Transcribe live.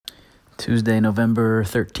Tuesday, November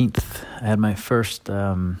 13th, I had my first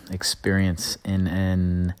experience in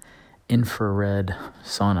an infrared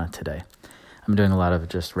sauna today. I'm doing a lot of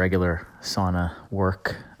just regular sauna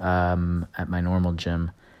work at my normal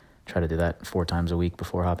gym. Try to do that 4 times a week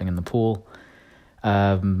before hopping in the pool.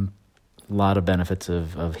 A lot of benefits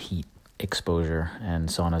of heat exposure, and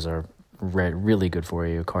saunas are really good for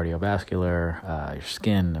you, cardiovascular, your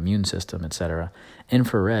skin, immune system, etc.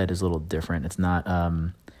 Infrared is a little different. It's not...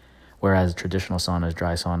 Whereas traditional saunas,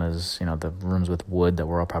 dry saunas, the rooms with wood that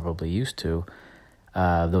we're all probably used to,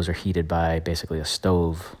 those are heated by basically a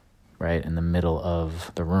stove, right, in the middle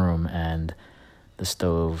of the room, and the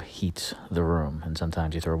stove heats the room. And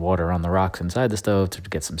sometimes you throw water on the rocks inside the stove to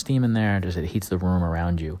get some steam in there, it heats the room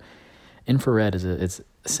around you. Infrared it's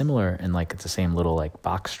similar in it's the same little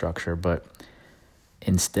box structure, but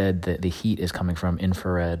instead the heat is coming from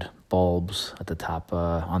infrared bulbs at the top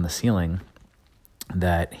on the ceiling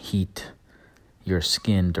that heat your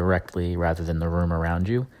skin directly rather than the room around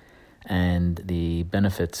you. And the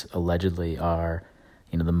benefits allegedly are,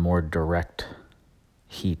 the more direct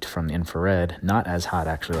heat from the infrared, not as hot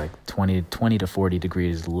actually, 20 to 40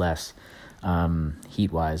 degrees less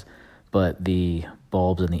heat-wise, but the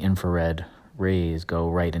bulbs and the infrared rays go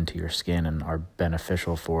right into your skin and are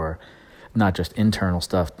beneficial for not just internal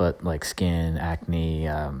stuff, but skin, acne,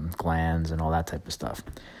 glands, and all that type of stuff.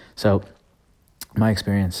 So my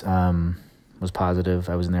experience was positive.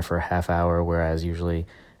 I was in there for a half hour, whereas usually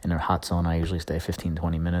in a hot sauna, I usually stay 15,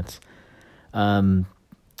 20 minutes. I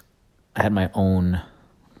had my own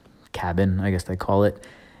cabin, I guess they call it.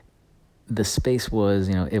 The space was,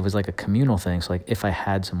 it was like a communal thing. So if I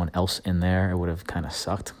had someone else in there, it would have kind of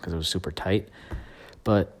sucked because it was super tight.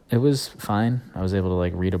 But it was fine. I was able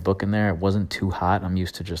to read a book in there. It wasn't too hot. I'm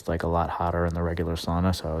used to just a lot hotter in the regular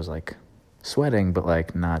sauna. So I was sweating,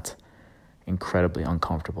 but not incredibly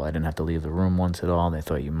uncomfortable. I didn't have to leave the room once at all. They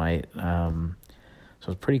thought you might. So it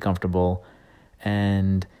was pretty comfortable.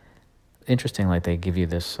 And interesting, they give you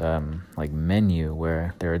this menu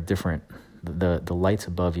where there are different, the lights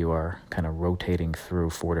above you are kind of rotating through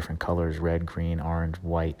 4 different colors: red, green, orange,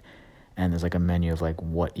 white. And there's a menu of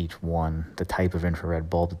what each one, the type of infrared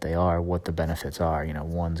bulb that they are, what the benefits are.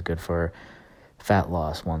 One's good for fat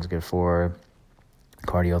loss, one's good for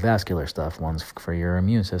cardiovascular stuff, one's for your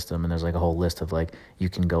immune system, and there's a whole list of you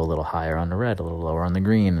can go a little higher on the red, a little lower on the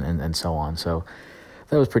green, and so on. So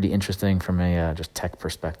that was pretty interesting from a just tech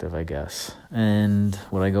perspective, I guess. And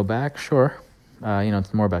would I go back? Sure.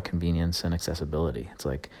 It's more about convenience and accessibility. It's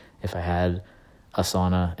if I had a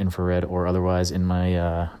sauna, infrared or otherwise, in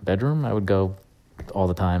my bedroom, I would go all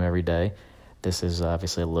the time, every day. This is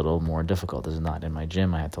obviously a little more difficult. This is not in my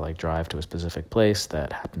gym. I had to drive to a specific place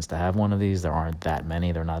that happens to have one of these. There aren't that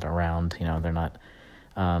many. They're not around. They're not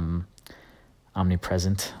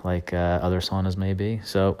omnipresent like other saunas may be.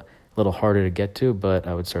 So a little harder to get to, but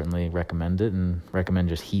I would certainly recommend it, and recommend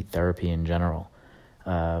just heat therapy in general.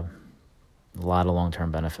 A lot of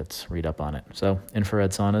long-term benefits. Read up on it. So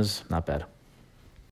infrared saunas, not bad.